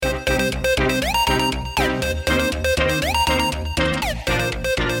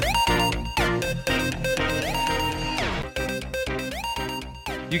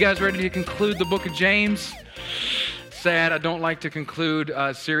guys ready to conclude the book of James? Sad, I don't like to conclude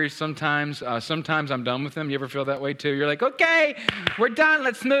series sometimes. Sometimes I'm done with them. You ever feel that way too? You're like, okay, we're done.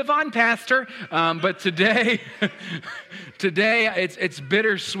 Let's move on, Pastor. But today, it's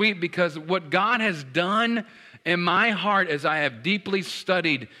bittersweet because what God has done in my heart as I have deeply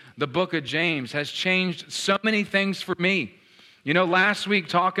studied the book of James has changed so many things for me. You know, last week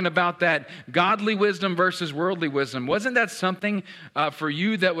talking about that godly wisdom versus worldly wisdom, wasn't that something for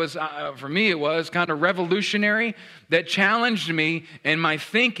you that was, for me it was kind of revolutionary, that challenged me in my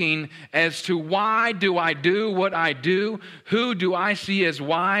thinking as to why do I do what I do? Who do I see as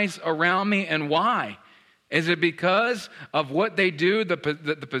wise around me and why? Is it because of what they do, the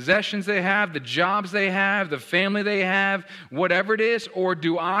possessions they have, the jobs they have, the family they have, whatever it is? Or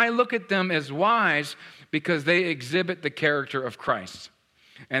do I look at them as wise because they exhibit the character of Christ?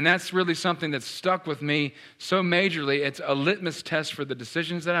 And that's really something that's stuck with me so majorly. It's a litmus test for the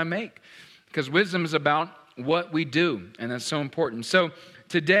decisions that I make, because wisdom is about what we do, and that's so important. So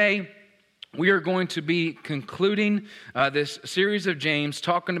today, we are going to be concluding this series of James,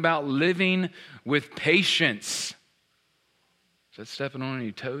 talking about living with patience. Is that stepping on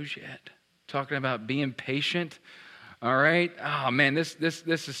any toes yet? Talking about being patient. All right. Oh man, this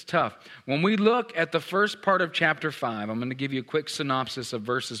is tough. When we look at the first part of chapter 5, I'm going to give you a quick synopsis of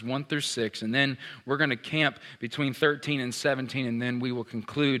verses 1 through 6, and then we're going to camp between 13 and 17, and then we will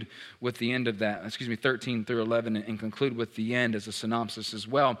conclude with the end of that. 13 through 11, and conclude with the end as a synopsis as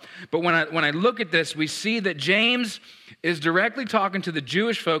well. But when I look at this, we see that James is directly talking to the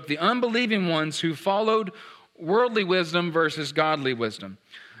Jewish folk, the unbelieving ones who followed worldly wisdom versus godly wisdom.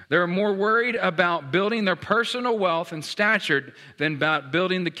 They're more worried about building their personal wealth and stature than about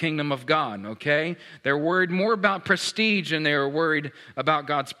building the kingdom of God, okay? They're worried more about prestige than they are worried about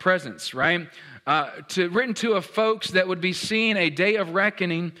God's presence, right? Written to a folks that would be seeing a day of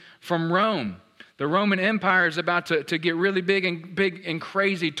reckoning from Rome. The Roman Empire is about to get really big and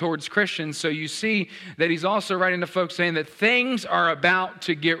crazy towards Christians, so you see that he's also writing to folks saying that things are about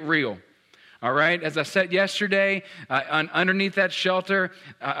to get real. All right, as I said yesterday, underneath that shelter,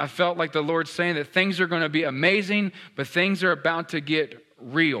 I felt like the Lord saying that things are going to be amazing, but things are about to get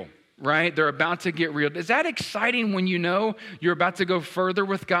real, right? They're about to get real. Is that exciting when you know you're about to go further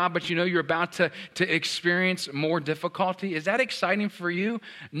with God, but you know you're about to experience more difficulty? Is that exciting for you?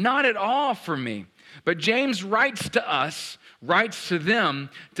 Not at all for me. But James writes to them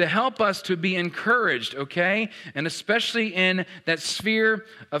to help us to be encouraged, okay? And especially in that sphere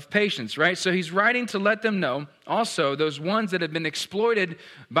of patience, right? So he's writing to let them know, also, those ones that have been exploited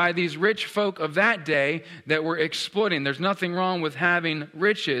by these rich folk of that day that were exploiting. There's nothing wrong with having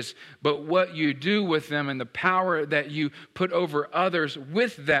riches, but what you do with them and the power that you put over others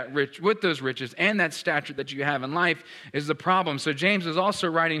with those riches and that stature that you have in life is the problem. So James is also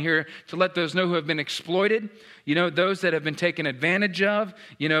writing here to let those know who have been exploited, you know, those that have been taken advantage of,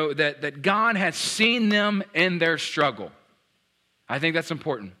 you know, that God has seen them in their struggle. I think that's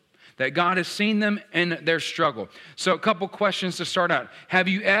important. That God has seen them in their struggle. So a couple questions to start out. Have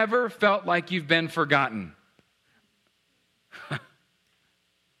you ever felt like you've been forgotten?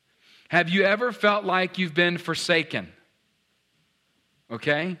 Have you ever felt like you've been forsaken?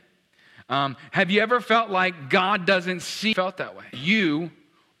 Okay. Have you ever felt like God doesn't see felt that way? You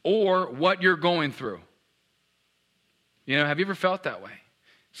or what you're going through. You know, have you ever felt that way?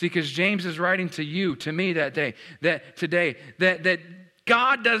 See, because James is writing to you, to me that day, that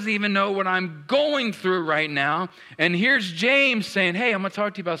God doesn't even know what I'm going through right now. And here's James saying, hey, I'm going to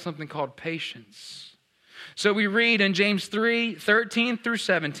talk to you about something called patience. So we read in James 3:13 through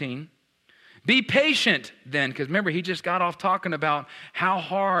 17, be patient then, because remember, he just got off talking about how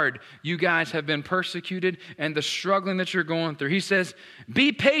hard you guys have been persecuted and the struggling that you're going through. He says,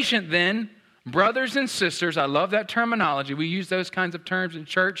 be patient then, brothers and sisters. I love that terminology. We use those kinds of terms in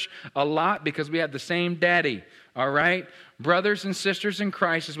church a lot because we have the same daddy, all right? Brothers and sisters in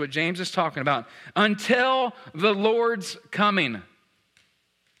Christ is what James is talking about. Until the Lord's coming.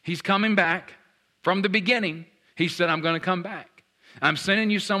 He's coming back. From the beginning, he said, I'm going to come back. I'm sending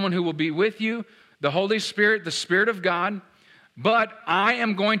you someone who will be with you, the Holy Spirit, the Spirit of God, but I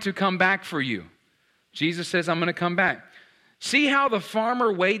am going to come back for you. Jesus says, I'm going to come back. See how the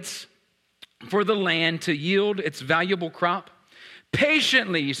farmer waits for the land to yield its valuable crop?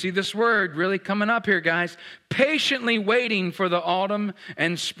 Patiently, you see this word really coming up here, guys. Patiently waiting for the autumn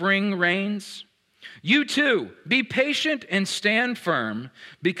and spring rains. You too, be patient and stand firm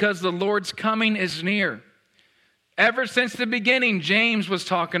because the Lord's coming is near. Ever since the beginning, James was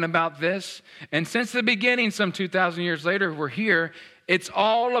talking about this. And since the beginning, some 2,000 years later, we're here. It's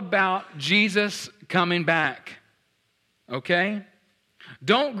all about Jesus coming back. Okay?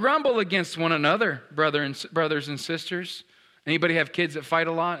 Don't grumble against one another, brothers and sisters. Anybody have kids that fight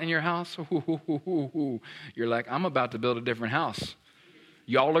a lot in your house? You're like, I'm about to build a different house.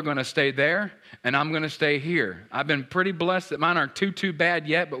 Y'all are going to stay there, and I'm going to stay here. I've been pretty blessed that mine aren't too bad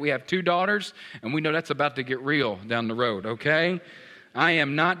yet, but we have 2 daughters, and we know that's about to get real down the road, okay? I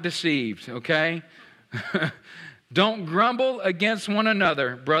am not deceived, okay? Don't grumble against one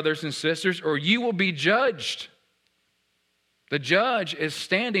another, brothers and sisters, or you will be judged. The judge is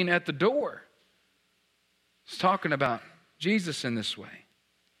standing at the door. It's talking about Jesus in this way.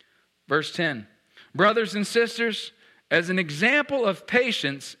 Verse 10, brothers and sisters, as an example of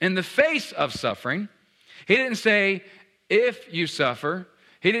patience in the face of suffering. He didn't say, if you suffer.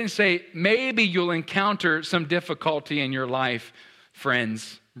 He didn't say, maybe you'll encounter some difficulty in your life,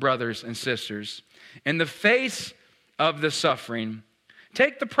 friends, brothers, and sisters. In the face of the suffering,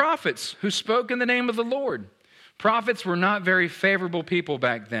 take the prophets who spoke in the name of the Lord. Prophets were not very favorable people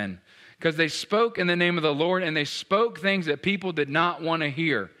back then because they spoke in the name of the Lord and they spoke things that people did not want to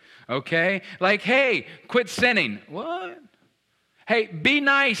hear. Okay? Like, hey, quit sinning. What? Hey, be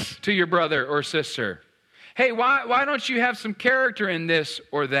nice to your brother or sister. Hey, why don't you have some character in this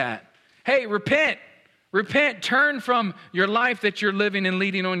or that? Hey, repent. Repent. Turn from your life that you're living and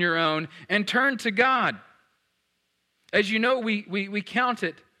leading on your own and turn to God. As you know, we count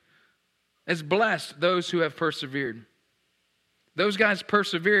it as blessed those who have persevered. Those guys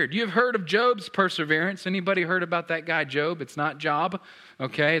persevered. You've heard of Job's perseverance. Anybody heard about that guy Job? It's not Job,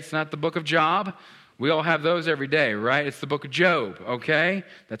 okay? It's not the book of Job. We all have those every day, right? It's the book of Job, okay?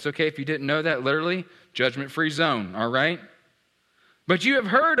 That's okay if you didn't know that, literally. Judgment-free zone, all right? But you have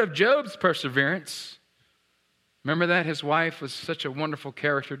heard of Job's perseverance. Remember that? His wife was such a wonderful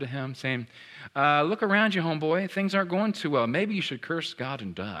character to him, saying, look around you, homeboy. Things aren't going too well. Maybe you should curse God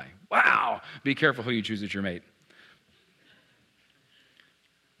and die. Wow! Be careful who you choose as your mate.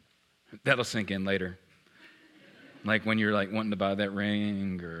 That'll sink in later. Like when you're like wanting to buy that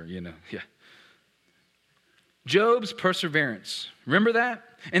ring or, yeah. Job's perseverance. Remember that?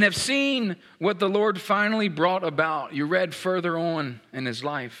 And have seen what the Lord finally brought about. You read further on in his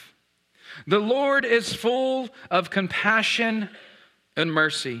life. The Lord is full of compassion and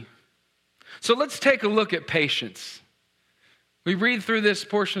mercy. So let's take a look at patience. We read through this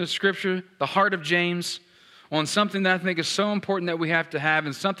portion of Scripture, the heart of James, on something that I think is so important that we have to have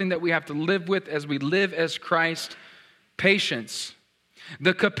and something that we have to live with as we live as Christ, patience.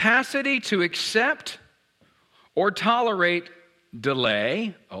 The capacity to accept or tolerate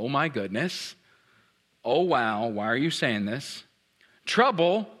delay. Oh my goodness. Oh wow, why are you saying this?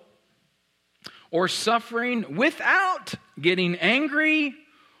 Trouble or suffering without getting angry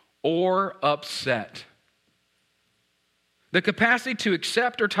or upset. The capacity to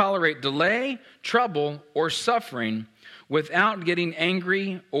accept or tolerate delay, trouble, or suffering without getting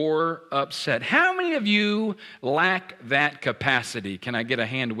angry or upset. How many of you lack that capacity? Can I get a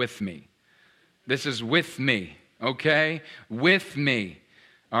hand with me? This is with me, okay? With me.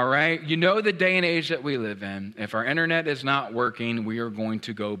 All right? You know the day and age that we live in. If our internet is not working, we are going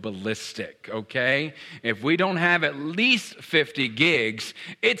to go ballistic, okay? If we don't have at least 50 gigs,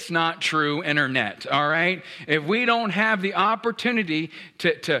 it's not true internet, all right? If we don't have the opportunity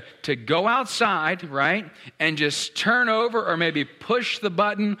to go outside, right, and just turn over or maybe push the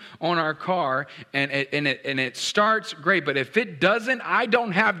button on our car and it starts, great. But if it doesn't, I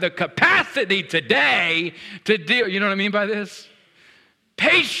don't have the capacity today to deal. You know what I mean by this?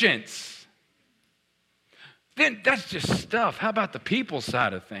 Patience. Then that's just stuff. How about the people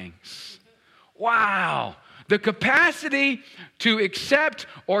side of things? Wow. The capacity to accept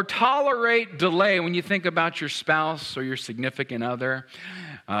or tolerate delay. When you think about your spouse or your significant other,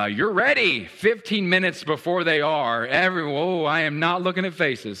 you're ready 15 minutes before they are. I am not looking at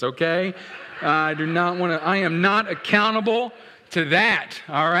faces, okay? I am not accountable to that,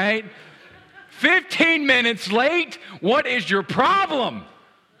 all right? 15 minutes late, what is your problem?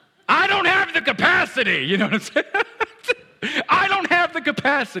 I don't have the capacity, you know what I'm saying? I don't have the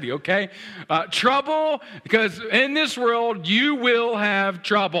capacity, okay? Trouble, because in this world, you will have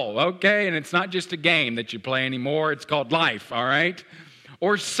trouble, okay? And it's not just a game that you play anymore. It's called life, all right?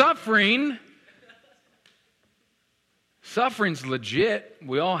 Or suffering. Suffering's legit.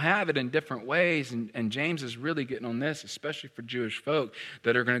 We all have it in different ways, and James is really getting on this, especially for Jewish folk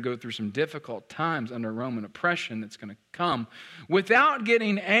that are going to go through some difficult times under Roman oppression that's going to come without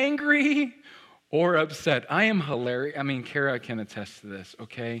getting angry or upset. I am hilarious. I mean, Kara can attest to this,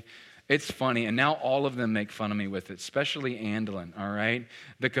 okay? It's funny, and now all of them make fun of me with it, especially Andalyn, all right?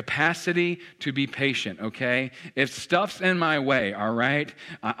 The capacity to be patient, okay? If stuff's in my way, all right,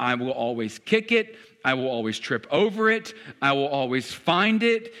 I will always kick it I will always trip over it. I will always find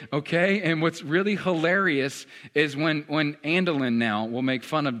it, okay? And what's really hilarious is when Andalyn now will make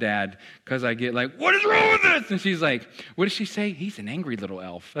fun of Dad because I get like, what is wrong with this? And she's like, what does she say? He's an angry little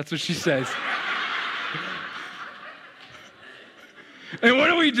elf. That's what she says. And what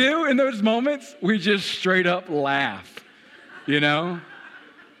do we do in those moments? We just straight up laugh, you know?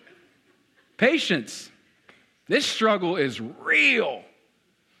 Patience. This struggle is real.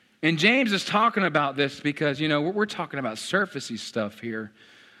 And James is talking about this because, you know, we're talking about surfacey stuff here,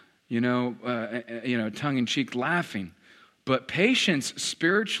 tongue-in-cheek laughing. But patience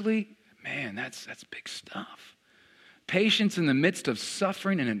spiritually, man, that's big stuff. Patience in the midst of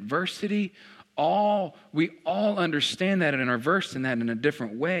suffering and adversity, we all understand that and are versed in that in a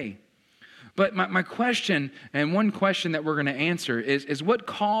different way. But my question, and one question that we're going to answer is what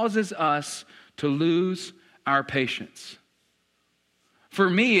causes us to lose our patience? For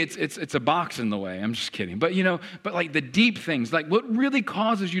me, it's a box in the way. I'm just kidding. But like the deep things, like what really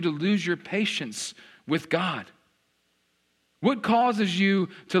causes you to lose your patience with God? What causes you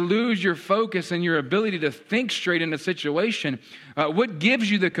to lose your focus and your ability to think straight in a situation? What gives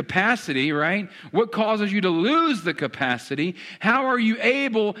you the capacity, right? What causes you to lose the capacity? How are you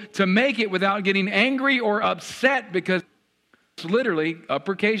able to make it without getting angry or upset? Because it's literally,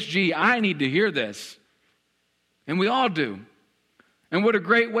 uppercase G, I need to hear this. And we all do. And what a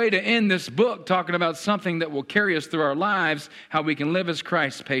great way to end this book, talking about something that will carry us through our lives, how we can live as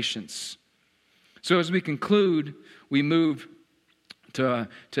Christ's patience. So as we conclude, we move to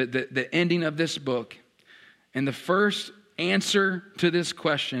the ending of this book. And the first answer to this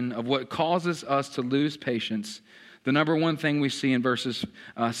question of what causes us to lose patience, the number one thing we see in verses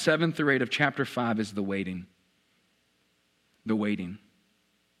 7 through 8 of chapter 5 is the waiting. The waiting.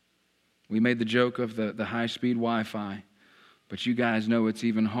 We made the joke of the high-speed Wi-Fi, but you guys know it's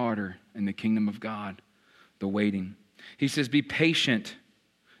even harder in the kingdom of God, the waiting. He says, be patient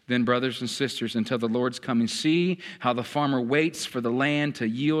then, brothers and sisters, until the Lord's coming. See how the farmer waits for the land to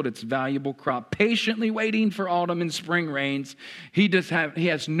yield its valuable crop, patiently waiting for autumn and spring rains. He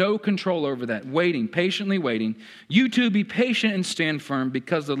has no control over that. Waiting, patiently waiting. You too be patient and stand firm,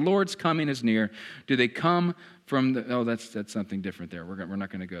 because the Lord's coming is near. Do they come from that's something different there. We're not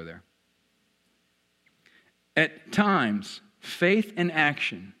going to go there. At times, faith in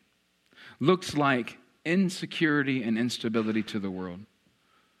action looks like insecurity and instability to the world.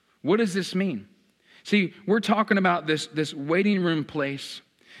 What does this mean? See, we're talking about this waiting room place,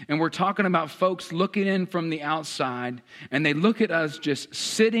 and we're talking about folks looking in from the outside, and they look at us just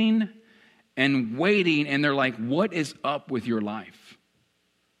sitting and waiting, and they're like, what is up with your life?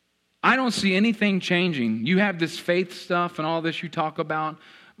 I don't see anything changing. You have this faith stuff and all this you talk about,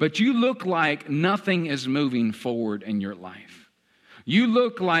 but you look like nothing is moving forward in your life. You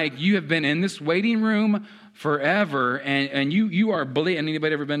look like you have been in this waiting room forever, and you are bleeding.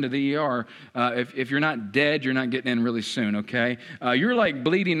 Anybody ever been to the ER? If you're not dead, you're not getting in really soon, okay? You're like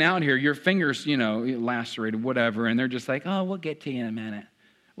bleeding out here. Your fingers, lacerated, whatever, and they're just like, oh, we'll get to you in a minute.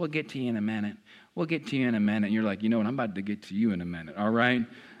 We'll get to you in a minute. We'll get to you in a minute. And you're like, you know what? I'm about to get to you in a minute, all right?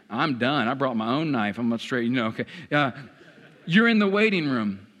 I'm done. I brought my own knife. I'm going to straight, okay. You're in the waiting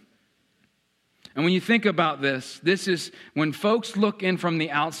room. And when you think about this is when folks look in from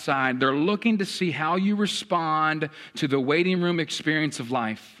the outside, they're looking to see how you respond to the waiting room experience of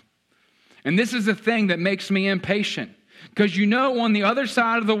life. And this is the thing that makes me impatient. Because on the other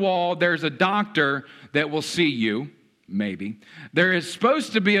side of the wall, there's a doctor that will see you, maybe. There is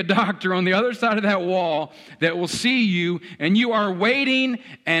supposed to be a doctor on the other side of that wall that will see you, and you are waiting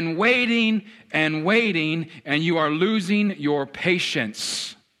and waiting and waiting, and you are losing your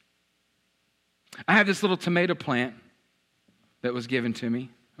patience. I have this little tomato plant that was given to me,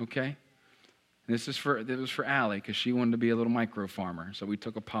 okay? This was for Allie, because she wanted to be a little micro farmer. So we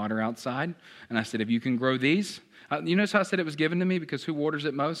took a potter outside, and I said, if you can grow these. You notice how I said it was given to me? Because who waters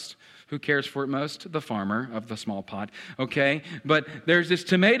it most? Who cares for it most? The farmer of the small pot, okay? But there's this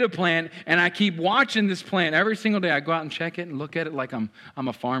tomato plant, and I keep watching this plant every single day. I go out and check it and look at it like I'm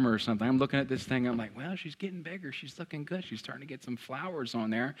a farmer or something. I'm looking at this thing. I'm like, well, she's getting bigger. She's looking good. She's starting to get some flowers on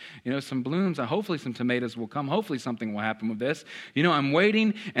there, some blooms. Hopefully some tomatoes will come. Hopefully something will happen with this. I'm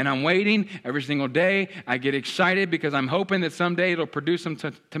waiting, and I'm waiting every single day. I get excited because I'm hoping that someday it'll produce some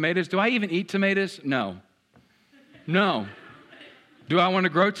tomatoes. Do I even eat tomatoes? No. Do I want to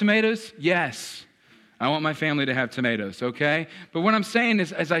grow tomatoes? Yes. I want my family to have tomatoes, okay? But what I'm saying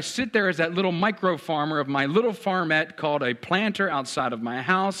is, as I sit there as that little micro farmer of my little farmette called a planter outside of my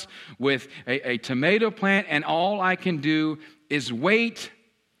house with a tomato plant, and all I can do is wait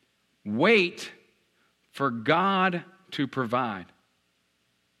for God to provide.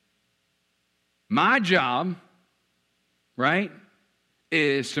 My job, right,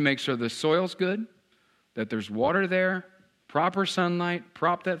 is to make sure the soil's good, that there's water there, proper sunlight,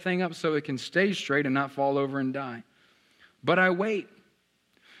 prop that thing up so it can stay straight and not fall over and die. But I wait.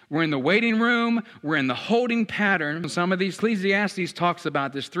 We're in the waiting room. We're in the holding pattern. Some of these, Ecclesiastes talks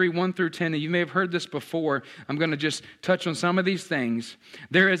about this, 3:1-10, and you may have heard this before. I'm going to just touch on some of these things.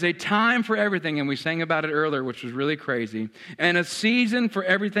 There is a time for everything, and we sang about it earlier, which was really crazy, and a season for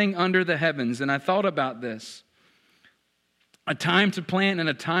everything under the heavens. And I thought about this. A time to plant and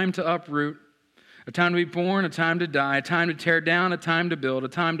a time to uproot. A time to be born, a time to die, a time to tear down, a time to build, a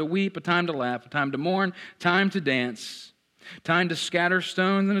time to weep, a time to laugh, a time to mourn, a time to dance. Time to scatter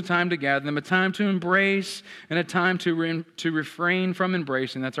stones and a time to gather them, a time to embrace and a time to refrain from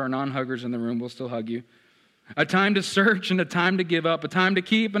embracing. That's our non-huggers in the room. We'll still hug you. A time to search and a time to give up, a time to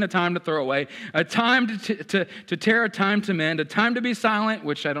keep and a time to throw away, a time to tear, a time to mend, a time to be silent,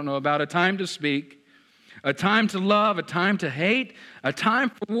 which I don't know about, a time to speak, a time to love, a time to hate, a time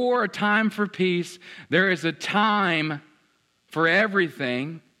for war, a time for peace. There is a time for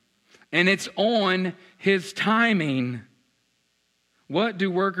everything, and it's on His timing. What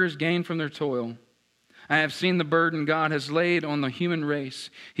do workers gain from their toil? I have seen the burden God has laid on the human race.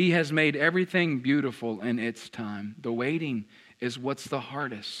 He has made everything beautiful in its time. The waiting is what's the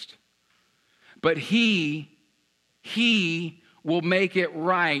hardest. But He will make it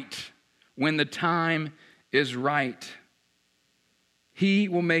right when the time is right. He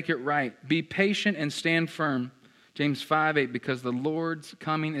will make it right. Be patient and stand firm. James 5:8, because the Lord's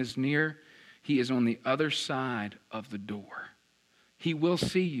coming is near. He is on the other side of the door. He will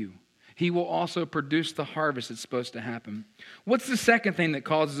see you. He will also produce the harvest that's supposed to happen. What's the second thing that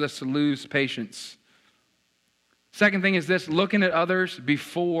causes us to lose patience? Second thing is this, looking at others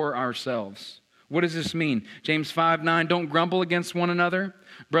before ourselves. What does this mean? James 5:9, don't grumble against one another,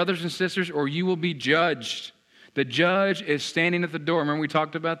 brothers and sisters, or you will be judged. The judge is standing at the door. Remember we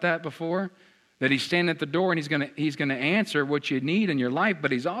talked about that before? That he's standing at the door and he's going to answer what you need in your life,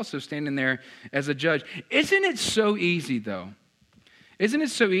 but he's also standing there as a judge. Isn't it so easy, though? Isn't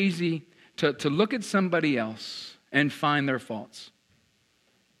it so easy to look at somebody else and find their faults?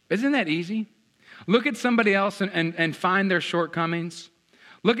 Isn't that easy? Look at somebody else and find their shortcomings.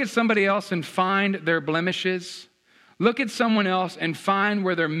 Look at somebody else and find their blemishes. Look at someone else and find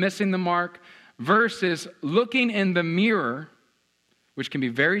where they're missing the mark versus looking in the mirror, which can be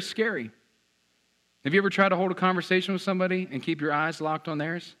very scary. Have you ever tried to hold a conversation with somebody and keep your eyes locked on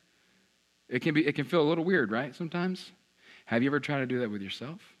theirs? It can feel a little weird, right, sometimes? Have you ever tried to do that with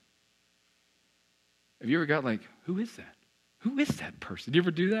yourself? Have you ever got like, who is that? Who is that person? Did you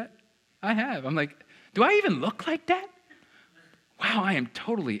ever do that? I have. I'm like, do I even look like that? Wow, I am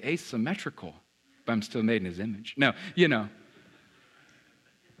totally asymmetrical, but I'm still made in His image. No,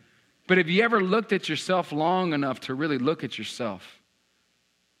 But have you ever looked at yourself long enough to really look at yourself?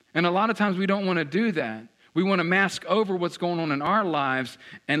 And a lot of times we don't want to do that. We want to mask over what's going on in our lives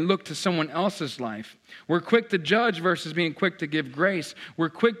and look to someone else's life. We're quick to judge versus being quick to give grace. We're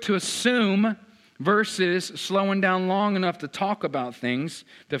quick to assume versus slowing down long enough to talk about things,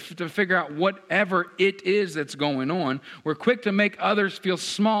 to figure out whatever it is that's going on. We're quick to make others feel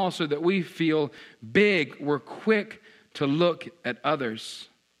small so that we feel big. We're quick to look at others.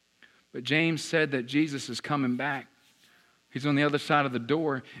 But James said that Jesus is coming back. He's on the other side of the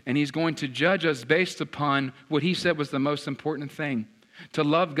door, and He's going to judge us based upon what He said was the most important thing. To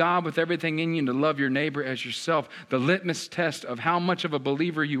love God with everything in you and to love your neighbor as yourself. The litmus test of how much of a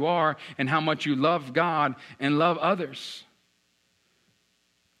believer you are and how much you love God and love others.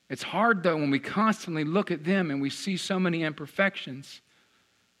 It's hard, though, when we constantly look at them and we see so many imperfections.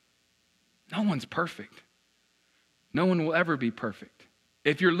 No one's perfect. No one will ever be perfect.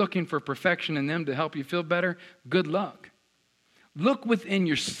 If you're looking for perfection in them to help you feel better, good luck. Look within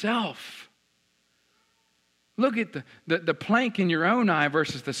yourself. Look at the plank in your own eye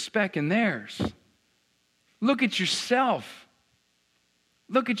versus the speck in theirs. Look at yourself.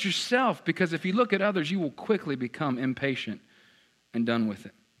 Look at yourself, because if you look at others, you will quickly become impatient and done with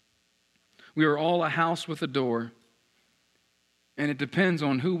it. We are all a house with a door, and it depends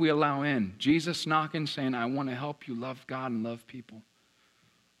on who we allow in. Jesus knocking, saying, I want to help you love God and love people.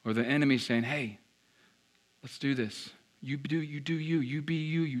 Or the enemy saying, hey, let's do this. You be you,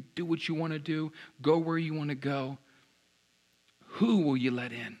 you do what you want to do, go where you want to go. Who will you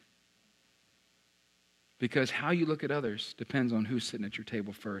let in? Because how you look at others depends on who's sitting at your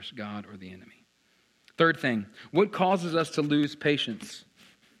table first, God or the enemy. Third thing, what causes us to lose patience?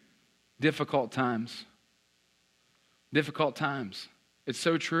 Difficult times. Difficult times. It's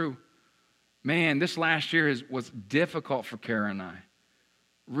so true. Man, this last year was difficult for Kara and I.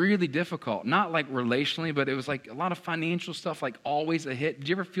 really difficult. Not like relationally, but it was like a lot of financial stuff, like always a hit. Did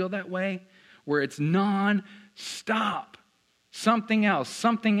you ever feel that way? Where it's non-stop. Something else,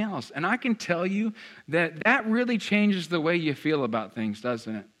 something else. And I can tell you that really changes the way you feel about things,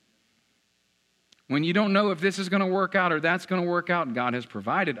 doesn't it? When you don't know if this is going to work out or that's going to work out, and God has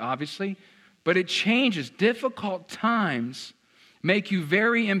provided, obviously, but it changes. Difficult times make you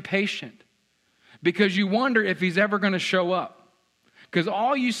very impatient because you wonder if he's ever going to show up. Because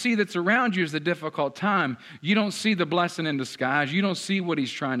all you see that's around you is the difficult time. You don't see the blessing in disguise. You don't see what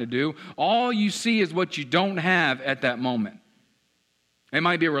he's trying to do. All you see is what you don't have at that moment. It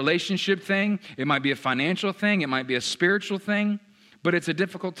might be a relationship thing. It might be a financial thing. It might be a spiritual thing. But it's a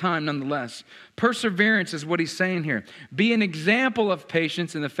difficult time nonetheless. Perseverance is what he's saying here. Be an example of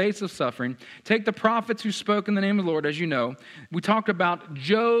patience in the face of suffering. Take the prophets who spoke in the name of the Lord, as you know. We talked about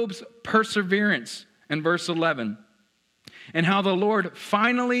Job's perseverance in verse 11 and how the Lord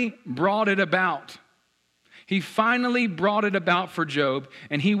finally brought it about. He finally brought it about for Job,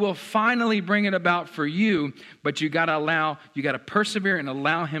 and he will finally bring it about for you, but you got to persevere and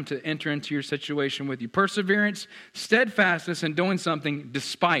allow him to enter into your situation with you. Perseverance, steadfastness in doing something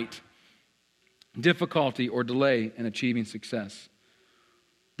despite difficulty or delay in achieving success.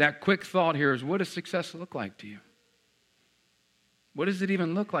 That quick thought here is, what does success look like to you? What does it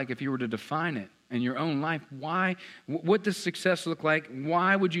even look like if you were to define it in your own life? Why? What does success look like?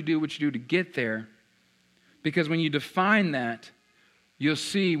 Why would you do what you do to get there? Because when you define that, you'll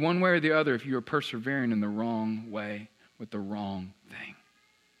see one way or the other if you are persevering in the wrong way with the wrong thing.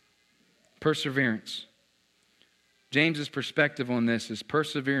 Perseverance. James's perspective on this is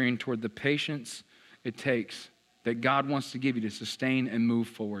persevering toward the patience it takes that God wants to give you to sustain and move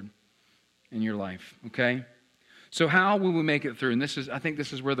forward in your life, okay? So how will we make it through? And I think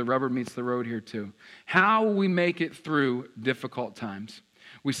this is where the rubber meets the road here too. How will we make it through difficult times?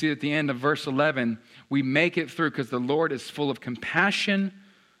 We see at the end of verse 11, we make it through because the Lord is full of compassion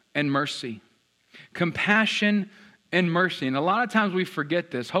and mercy. Compassion and mercy. And a lot of times we forget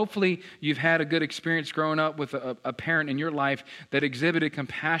this. Hopefully you've had a good experience growing up with a parent in your life that exhibited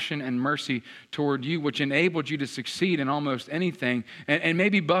compassion and mercy toward you, which enabled you to succeed in almost anything. And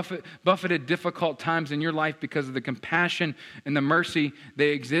maybe buffeted difficult times in your life because of the compassion and the mercy they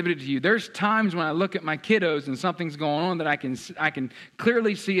exhibited to you. There's times when I look at my kiddos and something's going on that I can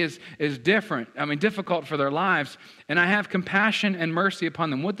clearly see is different. Difficult for their lives. And I have compassion and mercy upon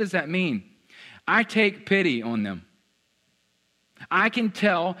them. What does that mean? I take pity on them. I can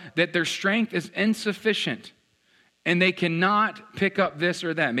tell that their strength is insufficient and they cannot pick up this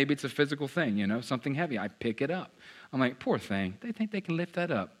or that. Maybe it's a physical thing, something heavy. I pick it up. I'm like, poor thing. They think they can lift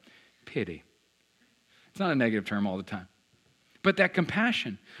that up. Pity. It's not a negative term all the time. But that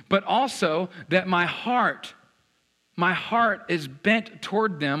compassion. But also that my heart is bent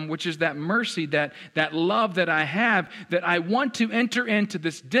toward them, which is that mercy, that love that I have, that I want to enter into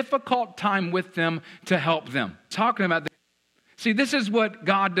this difficult time with them to help them. Talking about that. See, this is what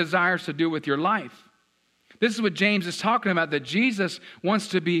God desires to do with your life. This is what James is talking about, that Jesus wants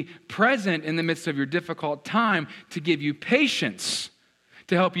to be present in the midst of your difficult time to give you patience,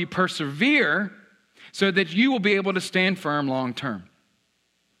 to help you persevere so that you will be able to stand firm long term.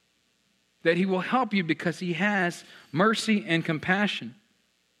 That he will help you because he has mercy and compassion.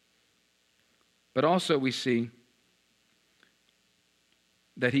 But also we see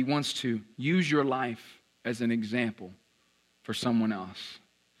that he wants to use your life as an example for someone else.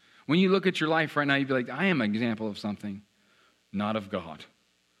 When you look at your life right now, you'd be like, I am an example of something, not of God.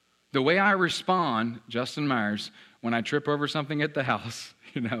 The way I respond, Justin Myers, when I trip over something at the house,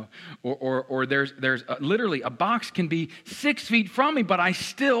 or there's literally a box can be 6 feet from me, but I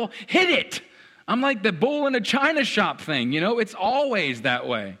still hit it. I'm like the bull in a china shop thing, it's always that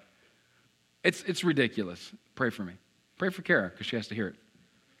way. It's ridiculous. Pray for me. Pray for Kara, because she has to hear it.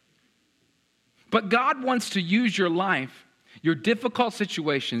 But God wants to use your life, your difficult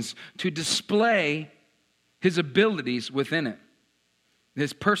situations, to display his abilities within it,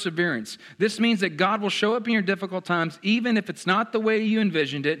 his perseverance. This means that God will show up in your difficult times, even if it's not the way you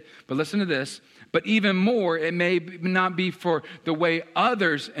envisioned it. But listen to this. But even more, it may not be for the way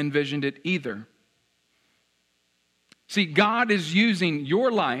others envisioned it either. See, God is using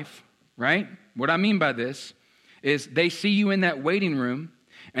your life, right? What I mean by this is they see you in that waiting room,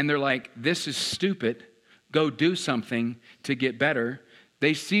 and they're like, this is stupid. Go do something to get better.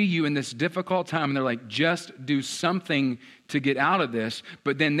 They see you in this difficult time and they're like, just do something to get out of this.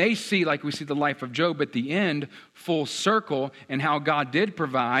 But then they see, like we see the life of Job at the end, full circle, and how God did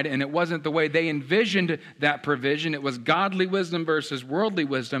provide. And it wasn't the way they envisioned that provision. It was godly wisdom versus worldly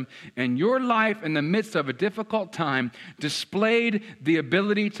wisdom. And your life in the midst of a difficult time displayed the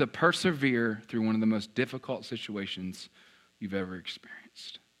ability to persevere through one of the most difficult situations you've ever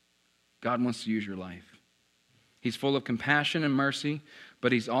experienced. God wants to use your life. He's full of compassion and mercy,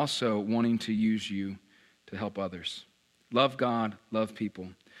 but he's also wanting to use you to help others. Love God, love people.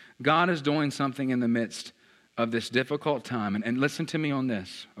 God is doing something in the midst of this difficult time. And listen to me on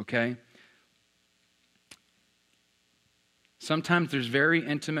this, okay? Sometimes there's very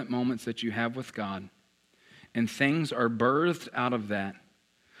intimate moments that you have with God, and things are birthed out of that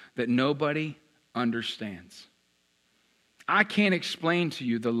nobody understands. I can't explain to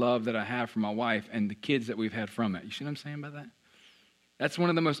you the love that I have for my wife and the kids that we've had from it. You see what I'm saying about that? That's one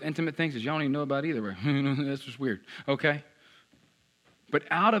of the most intimate things that y'all don't even know about either. That's just weird, okay? But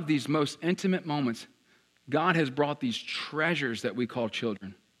out of these most intimate moments, God has brought these treasures that we call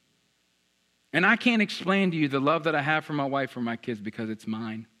children. And I can't explain to you the love that I have for my wife or my kids because it's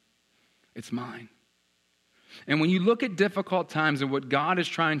mine. It's mine. And when you look at difficult times and what God is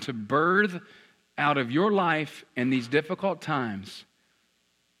trying to birth out of your life in these difficult times,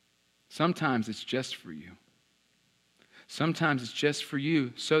 sometimes it's just for you. Sometimes it's just for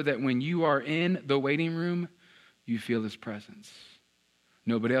you so that when you are in the waiting room, you feel his presence.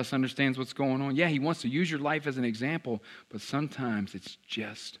 Nobody else understands what's going on. Yeah, he wants to use your life as an example, but sometimes it's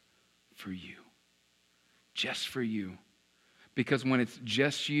just for you. Just for you. Because when it's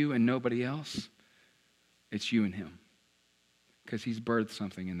just you and nobody else, it's you and him. Because he's birthed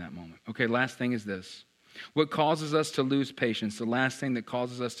something in that moment. Okay, last thing is this. What causes us to lose patience, the last thing that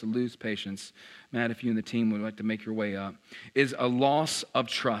causes us to lose patience, Matt, if you and the team would like to make your way up, is a loss of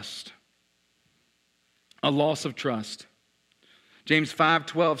trust. A loss of trust. James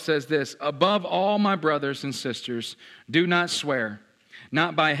 5:12 says this, above all, my brothers and sisters, do not swear,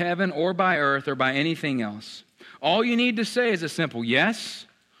 not by heaven or by earth or by anything else. All you need to say is a simple yes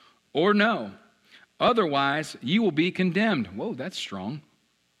or no. Otherwise, you will be condemned. Whoa, that's strong.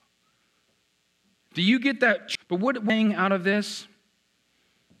 Do you get that? But what thing out of this?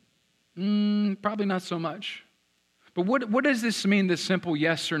 Probably not so much. But what does this mean, this simple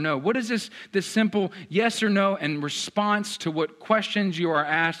yes or no? What is this simple yes or no in response to what questions you are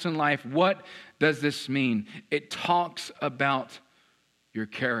asked in life? What does this mean? It talks about your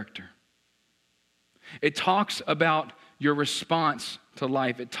character. It talks about your response to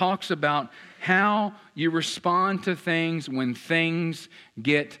life. It talks about how you respond to things when things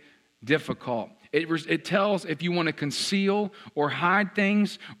get difficult. It tells if you want to conceal or hide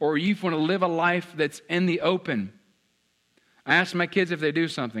things or you want to live a life that's in the open. I ask my kids if they do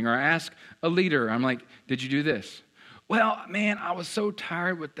something, or I ask a leader, I'm like, did you do this? Well, man, I was so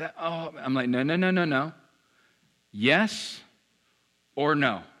tired with that. Oh, I'm like, no. Yes or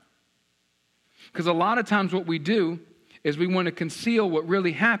no. Because a lot of times what we do is we want to conceal what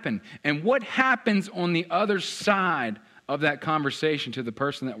really happened. And what happens on the other side of that conversation to the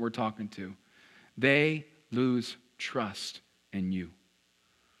person that we're talking to? They lose trust in you.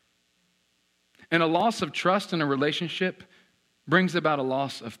 And a loss of trust in a relationship brings about a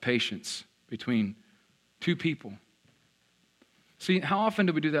loss of patience between two people. See, how often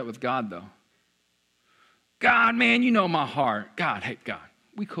do we do that with God, though? God, man, you know my heart. God, hey, God,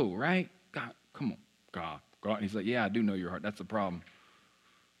 we cool, right? God, come on, God. And he's like, yeah, I do know your heart. That's the problem.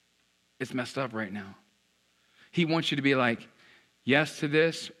 It's messed up right now. He wants you to be like, yes to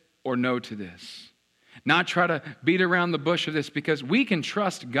this or no to this. Not try to beat around the bush of this, because we can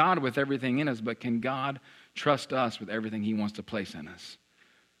trust God with everything in us, but can God trust us with everything he wants to place in us?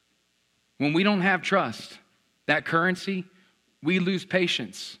 When we don't have trust, that currency, we lose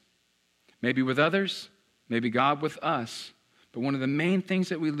patience. Maybe with others, maybe God with us. But one of the main things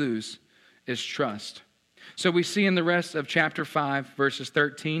that we lose is trust. So we see in the rest of chapter 5, verses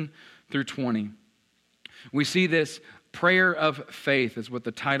 13 through 20, we see this prayer of faith is what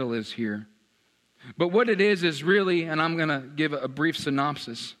the title is here. But what it is really, and I'm going to give a brief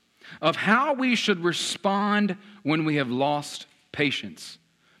synopsis of how we should respond when we have lost patience.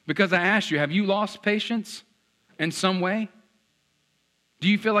 Because I asked you, have you lost patience in some way? Do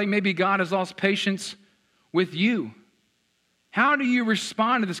you feel like maybe God has lost patience with you? How do you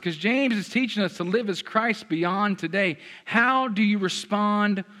respond to this? Because James is teaching us to live as Christ beyond today. How do you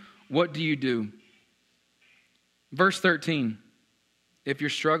respond? What do you do? Verse 13, if you're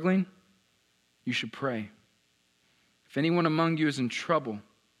struggling, you should pray. If anyone among you is in trouble,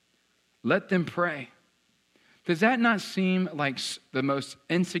 let them pray. Does that not seem like the most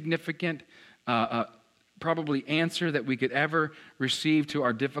insignificant probably answer that we could ever receive to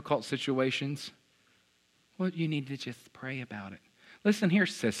our difficult situations? Well, you need to just pray about it. Listen here,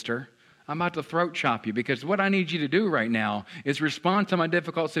 sister. I'm about to throat chop you because what I need you to do right now is respond to my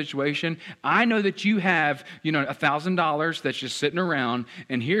difficult situation. I know that you have, $1,000 that's just sitting around,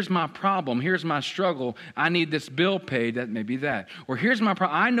 and here's my problem. Here's my struggle. I need this bill paid. That may be that. Or here's my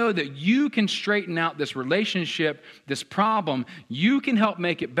problem. I know that you can straighten out this relationship, this problem. You can help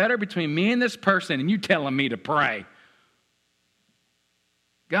make it better between me and this person, and you telling me to pray.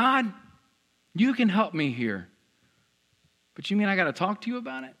 God, you can help me here. But you mean I got to talk to you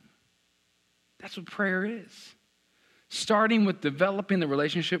about it? That's what prayer is. Starting with developing the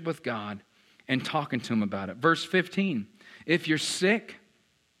relationship with God and talking to Him about it. Verse 15, if you're sick,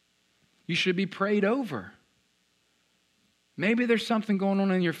 you should be prayed over. Maybe there's something going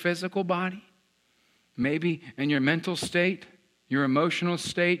on in your physical body. Maybe in your mental state, your emotional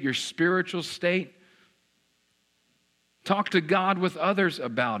state, your spiritual state. Talk to God with others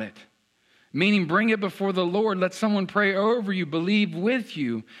about it. Meaning bring it before the Lord. Let someone pray over you, believe with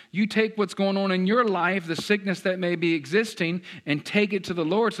you. You take what's going on in your life, the sickness that may be existing, and take it to the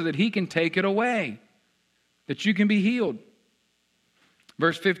Lord so that He can take it away, that you can be healed.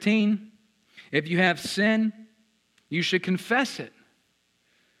 Verse 15, if you have sin, you should confess it.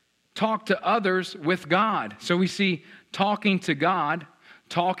 Talk to others with God. So we see talking to God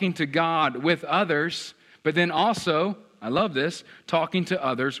with others, but then also, I love this, talking to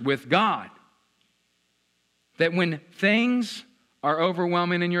others with God. That when things are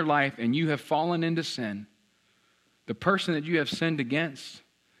overwhelming in your life and you have fallen into sin, the person that you have sinned against,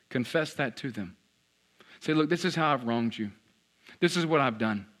 confess that to them. Say, look, this is how I've wronged you. This is what I've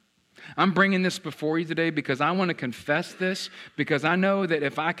done. I'm bringing this before you today because I want to confess this, because I know that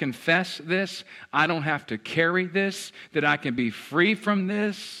if I confess this, I don't have to carry this, that I can be free from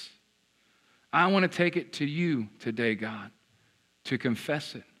this. I want to take it to you today, God, to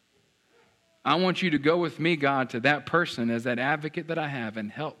confess it. I want you to go with me, God, to that person as that advocate that I have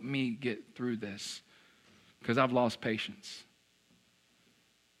and help me get through this because I've lost patience.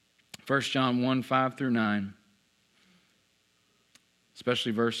 1 John 1, 5 through 9,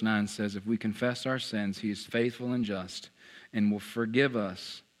 especially verse 9 says, if we confess our sins, He is faithful and just and will forgive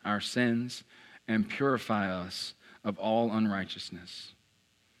us our sins and purify us of all unrighteousness.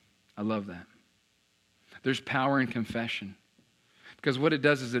 I love that. There's power in confession. Because what it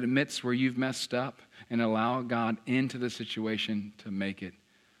does is it admits where you've messed up and allow God into the situation to make it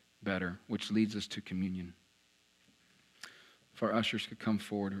better, which leads us to communion. If our ushers could come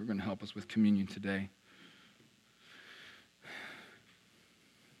forward, who are going to help us with communion today.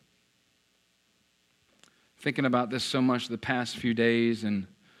 Thinking about this so much the past few days, and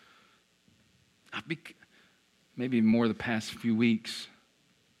maybe more the past few weeks.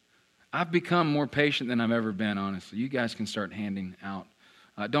 I've become more patient than I've ever been, honestly. You guys can start handing out.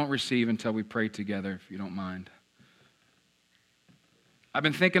 Don't receive until we pray together, if you don't mind. I've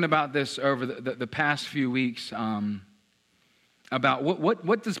been thinking about this over the past few weeks, about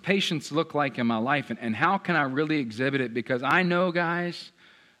what does patience look like in my life, and how can I really exhibit it? Because I know, guys,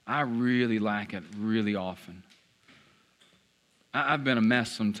 I really lack it really often. I've been a mess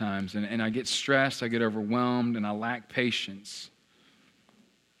sometimes, and I get stressed, I get overwhelmed, and I lack patience.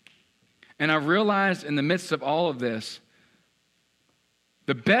 And I've realized in the midst of all of this,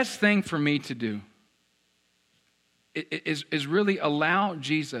 the best thing for me to do is really allow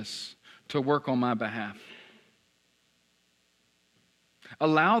Jesus to work on my behalf.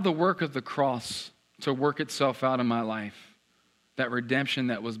 Allow the work of the cross to work itself out in my life, that redemption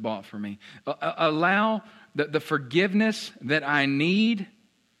that was bought for me. Allow the forgiveness that I need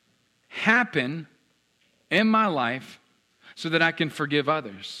happen in my life so that I can forgive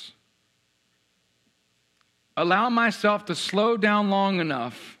others. Allow myself to slow down long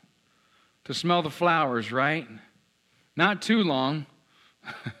enough to smell the flowers, right? Not too long,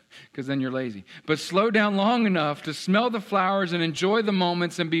 because then you're lazy. But slow down long enough to smell the flowers and enjoy the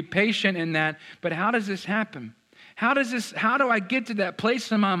moments and be patient in that. But how does this happen? How do I get to that place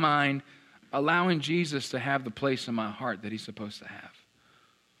in my mind, allowing Jesus to have the place in my heart that He's supposed to have?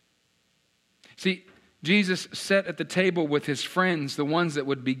 See, Jesus sat at the table with His friends, the ones that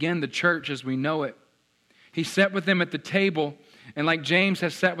would begin the church as we know it. He sat with them at the table, and like James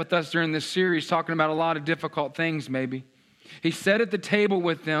has sat with us during this series, talking about a lot of difficult things maybe, He sat at the table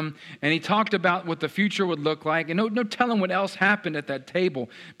with them, and he talked about what the future would look like. And no telling what else happened at that table.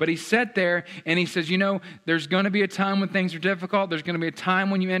 But he sat there, and he says, there's going to be a time when things are difficult. There's going to be a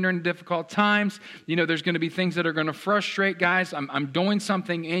time when you enter into difficult times. There's going to be things that are going to frustrate, guys. I'm doing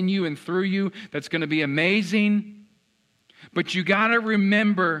something in you and through you that's going to be amazing. But you got to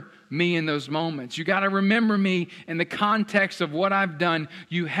remember me in those moments. You got to remember me in the context of what I've done.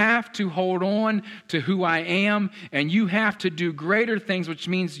 You have to hold on to who I am, and you have to do greater things, which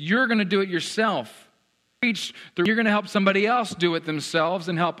means you're going to do it yourself. You're going to help somebody else do it themselves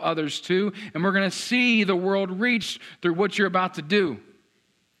and help others too, and we're going to see the world reached through what you're about to do.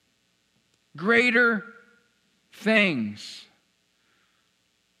 Greater things.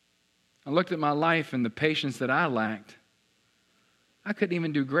 I looked at my life and the patience that I lacked. I couldn't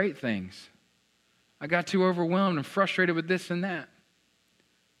even do great things. I got too overwhelmed and frustrated with this and that.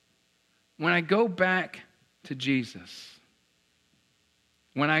 When I go back to Jesus,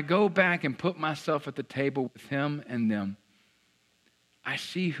 when I go back and put myself at the table with him and them, I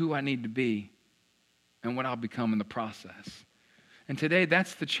see who I need to be and what I'll become in the process. And today,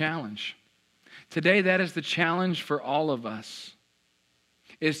 that's the challenge. Today, that is the challenge for all of us,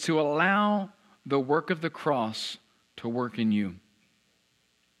 is to allow the work of the cross to work in you.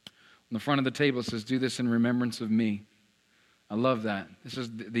 On the front of the table it says, do this in remembrance of me. I love that. This is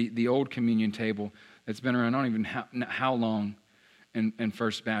the old communion table that's been around, I don't even know how long in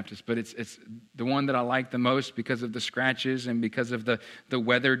First Baptist, but it's the one that I like the most because of the scratches and because of the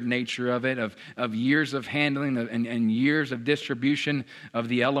weathered nature of it, of years of handling and years of distribution of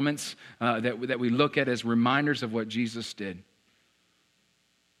the elements that we look at as reminders of what Jesus did.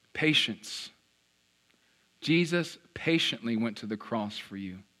 Patience. Jesus patiently went to the cross for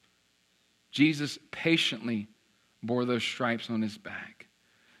you. Jesus patiently bore those stripes on his back.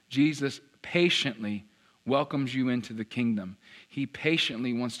 Jesus patiently welcomes you into the kingdom. He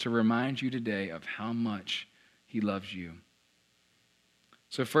patiently wants to remind you today of how much he loves you.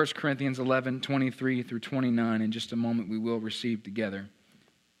 So 1 Corinthians 11, 23 through 29, in just a moment we will receive together.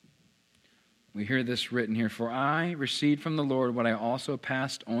 We hear this written here, for I received from the Lord what I also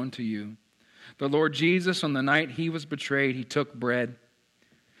passed on to you. The Lord Jesus, on the night he was betrayed, he took bread.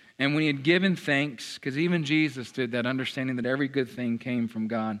 And when he had given thanks, because even Jesus did that, understanding that every good thing came from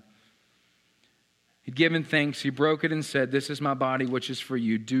God. He'd given thanks, he broke it and said, this is my body which is for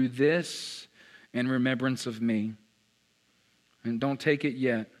you. Do this in remembrance of me. And don't take it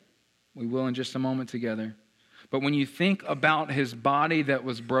yet. We will in just a moment together. But when you think about his body that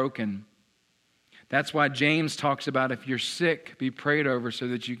was broken, that's why James talks about if you're sick, be prayed over so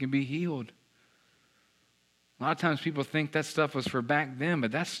that you can be healed. A lot of times people think that stuff was for back then,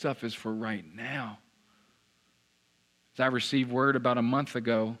 but that stuff is for right now. As I received word about a month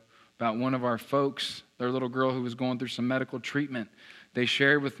ago about one of our folks, their little girl who was going through some medical treatment, they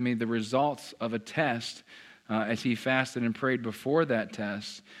shared with me the results of a test as he fasted and prayed before that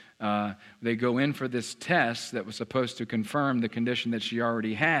test. They go in for this test that was supposed to confirm the condition that she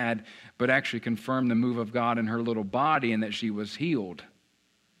already had, but actually confirm the move of God in her little body and that she was healed.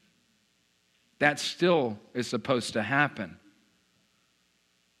 That still is supposed to happen.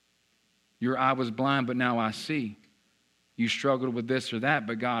 Your eye was blind, but now I see. You struggled with this or that,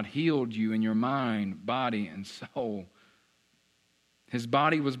 but God healed you in your mind, body, and soul. His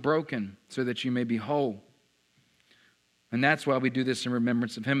body was broken so that you may be whole. And that's why we do this in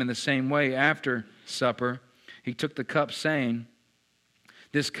remembrance of him. In the same way, after supper, he took the cup saying,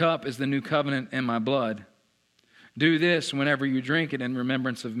 this cup is the new covenant in my blood. Do this whenever you drink it in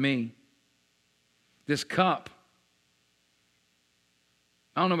remembrance of me. This cup,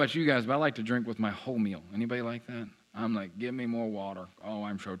 I don't know about you guys, but I like to drink with my whole meal. Anybody like that? I'm like, give me more water. Oh,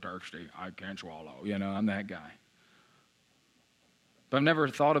 I'm so thirsty. I can't swallow. I'm that guy. But I've never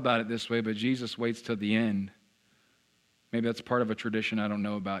thought about it this way, but Jesus waits till the end. Maybe that's part of a tradition I don't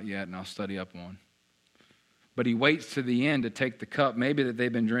know about yet, and I'll study up on. But he waits to the end to take the cup, maybe that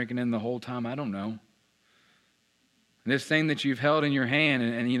they've been drinking in the whole time. I don't know. And this thing that you've held in your hand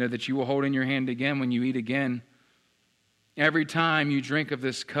and that you will hold in your hand again when you eat again, every time you drink of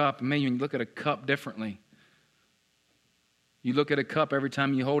this cup, maybe you look at a cup differently. You look at a cup every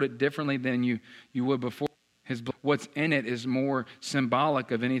time you hold it differently than you would before. What's in it is more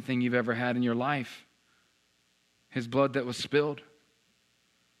symbolic of anything you've ever had in your life. His blood that was spilled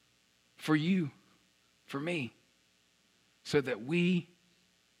for you, for me, so that we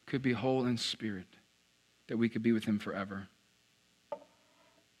could be whole in spirit, that we could be with him forever.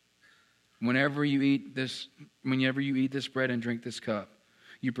 Whenever you eat this bread and drink this cup,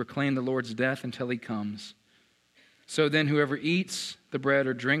 you proclaim the Lord's death until he comes. So then whoever eats the bread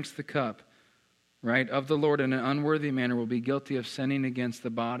or drinks the cup right, of the Lord in an unworthy manner will be guilty of sinning against the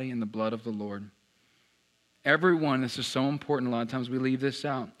body and the blood of the Lord. Everyone, this is so important, a lot of times we leave this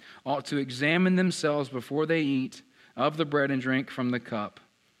out, ought to examine themselves before they eat of the bread and drink from the cup.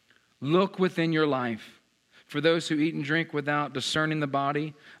 Look within your life. For those who eat and drink without discerning the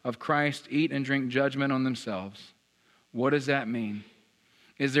body of Christ, eat and drink judgment on themselves. What does that mean?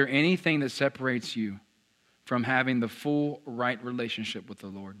 Is there anything that separates you from having the full right relationship with the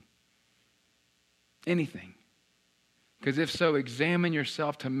Lord? Anything? Because if so, examine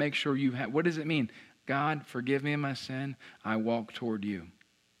yourself to make sure you have. What does it mean? God, forgive me of my sin. I walk toward you.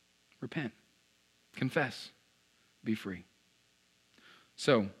 Repent. Confess. Be free.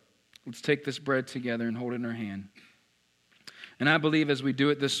 So, let's take this bread together and hold it in our hand. And I believe as we do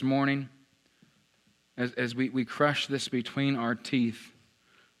it this morning, as we crush this between our teeth,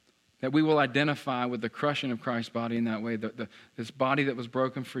 that we will identify with the crushing of Christ's body in that way, this body that was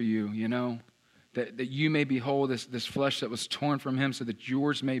broken for you, you know, that you may behold this flesh that was torn from him so that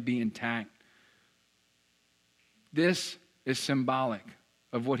yours may be intact. This is symbolic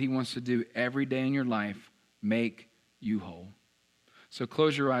of what he wants to do every day in your life, make you whole. So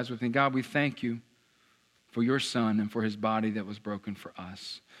close your eyes with me. God, we thank you for your Son and for his body that was broken for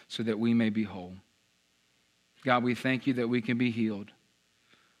us so that we may be whole. God, we thank you that we can be healed.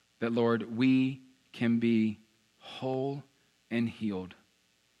 That, Lord, we can be whole and healed.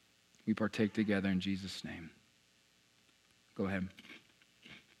 We partake together in Jesus' name. Go ahead.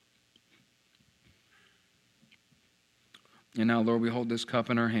 And now, Lord, we hold this cup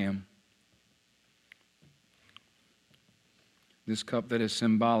in our hand. This cup that is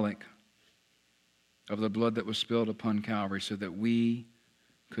symbolic of the blood that was spilled upon Calvary so that we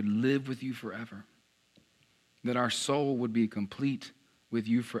could live with you forever. That our soul would be complete with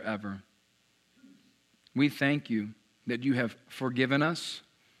you forever. We thank you that you have forgiven us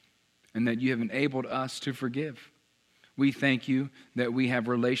and that you have enabled us to forgive. We thank you that we have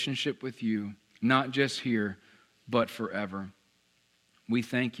relationship with you, not just here, but forever. We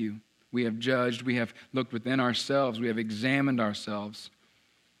thank you. We have judged, we have looked within ourselves, we have examined ourselves,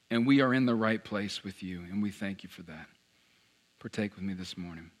 and we are in the right place with you, and we thank you for that. Partake with me this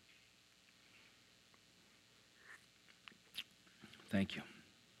morning. Thank you.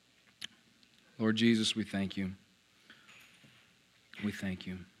 Lord Jesus, we thank you. We thank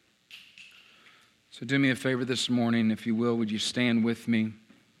you. So do me a favor this morning, if you will, would you stand with me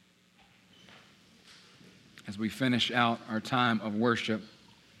as we finish out our time of worship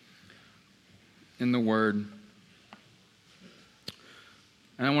in the Word.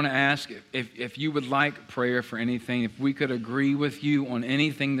 And I want to ask if you would like prayer for anything, if we could agree with you on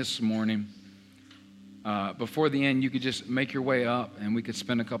anything this morning, before the end, you could just make your way up and we could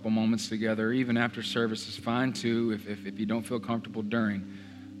spend a couple moments together. Even after service is fine too, if you don't feel comfortable during.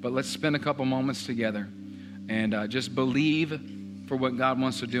 But let's spend a couple moments together and just believe for what God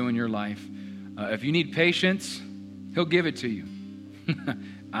wants to do in your life. If you need patience, he'll give it to you.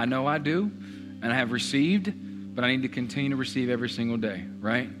 I know I do, and I have received, but I need to continue to receive every single day,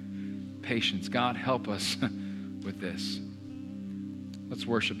 right? Patience. God, help us with this. Let's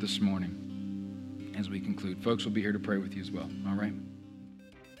worship this morning as we conclude. Folks will be here to pray with you as well, all right?